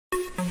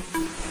நம்ம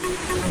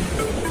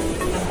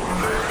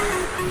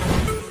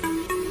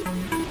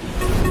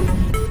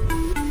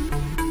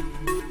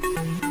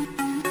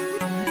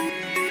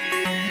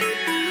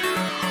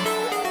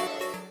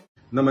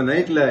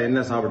நைட்ல என்ன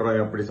சாப்பிடுறோம்,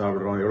 எப்படி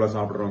சாப்பிடுறோம், எவ்வளவு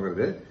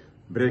சாப்பிடுறோங்கிறது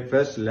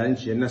பிரேக்ஃபாஸ்ட்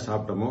லஞ்ச் என்ன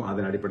சாப்பிட்டோமோ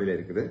அதன் அடிப்படையில்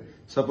இருக்குது.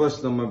 சப்போஸ்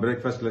நம்ம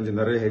பிரேக்ஃபாஸ்ட் லஞ்ச்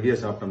நிறைய ஹெவியா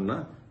சாப்பிட்டோம்னா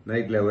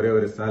நைட்ல ஒரே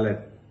ஒரு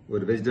சாலட்,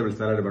 ஒரு வெஜிடபிள்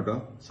சாலட்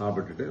மட்டும்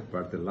சாப்பிட்டுட்டு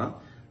படுத்துடலாம்.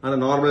 ஆனா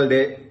நார்மல்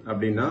டே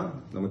அப்படின்னா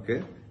நமக்கு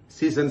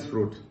சீசன்ஸ்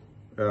ஃப்ரூட்,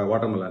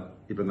 வாட்டர்மெலன்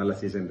இப்ப நல்ல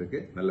சீசன் இருக்கு,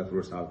 நல்ல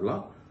ஃப்ரூட்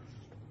சாப்பிடலாம்.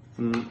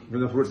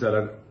 கொஞ்சம் ஃப்ரூட்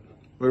சாலட்,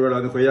 ஒருவேளை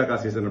வந்து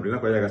கொய்யாக்காய் சீசன் அப்படின்னா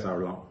கொய்யாக்காய்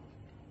சாப்பிடலாம்.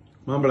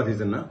 மாம்பழ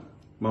சீசன்னா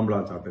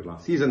மாம்பழம்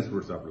சாப்பிட்டுக்கலாம். சீசன்ஸ்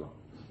ஃப்ரூட் சாப்பிடலாம்.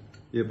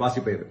 இது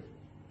பாசிப்பயிறு,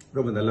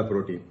 ரொம்ப நல்ல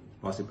புரோட்டீன்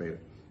பாசிப்பயிறு.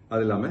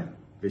 அது இல்லாம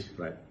ஃபிஷ்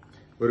ஃப்ரை.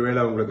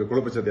 ஒருவேளை உங்களுக்கு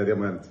கொழுப்புச்சத்து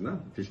அதிகமாக இருந்துச்சுன்னா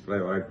ஃபிஷ் ஃப்ரை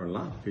அவாய்ட்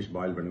பண்ணலாம், ஃபிஷ்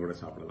பாயில் பண்ணி கூட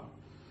சாப்பிடலாம்.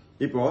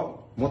 இப்போ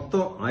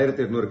மொத்தம்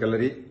 1800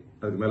 கலரி,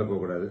 அதுக்கு மேல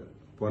போகக்கூடாது.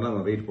 போனா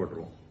நம்ம வெயிட்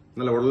போட்டுருவோம்.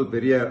 நல்ல உடல்,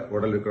 பெரிய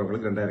உடல்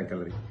இருக்கிறவங்களுக்கு 2000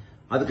 கலரி.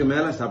 அதுக்கு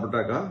மேல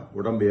சாப்பிட்டாக்கா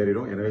உடம்பு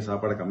ஏறிடும். எனவே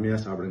சாப்பாடு கம்மியா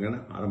சாப்பிடுங்கன்னு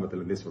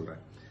ஆரம்பத்துல இருந்தே சொல்றேன்.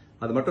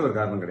 அது மட்டும் ஒரு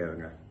காரணம்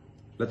கிடையாதுங்க.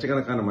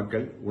 லட்சக்கணக்கான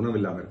மக்கள் உணவு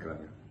இல்லாம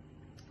இருக்கிறாங்க.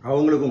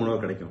 அவங்களுக்கும் உணவு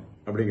கிடைக்கும்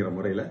அப்படிங்கிற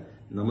முறையில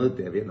நமது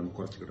தேவையை நம்ம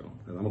குறைச்சிக்கிட்டோம்.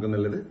 அது நமக்கு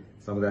நல்லது,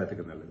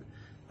 சமுதாயத்துக்கு நல்லது.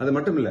 அது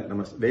மட்டும் இல்ல,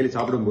 நம்ம டெய்லி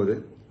சாப்பிடும்போது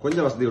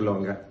கொஞ்சம் வசதி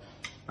உள்ளவங்க,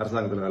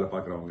 அரசாங்கத்தில் வேலை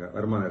பார்க்கறவங்க,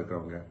 வருமானம்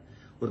இருக்கிறவங்க,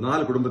 ஒரு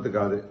 4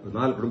 குடும்பத்துக்காவது, ஒரு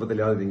 4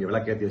 குடும்பத்திலாவது நீங்க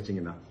விளக்கேற்றி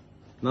வச்சீங்கன்னா,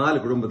 4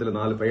 குடும்பத்துல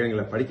 4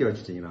 பையன்களை படிக்க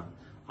வச்சுட்டீங்கன்னா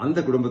அந்த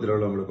குடும்பத்தில்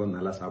உள்ளவங்களுக்கும்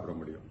நல்லா சாப்பிட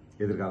முடியும்,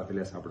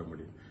 எதிர்காலத்திலே சாப்பிட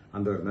முடியும்.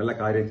 அந்த ஒரு நல்ல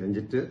காரியம்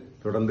செஞ்சுட்டு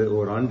தொடர்ந்து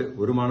ஒரு ஆண்டு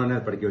ஒரு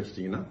மாணவனை படிக்க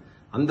வச்சுட்டீங்கன்னா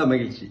அந்த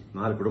மகிழ்ச்சி,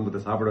 4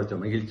 குடும்பத்தை சாப்பிட வச்ச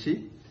மகிழ்ச்சி,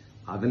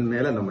 அதன்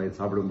மேல நம்ம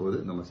சாப்பிடும்போது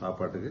நம்ம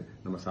சாப்பாட்டுக்கு,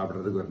 நம்ம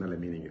சாப்பிடுறதுக்கு ஒரு நல்ல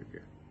மீனிங் இருக்கு.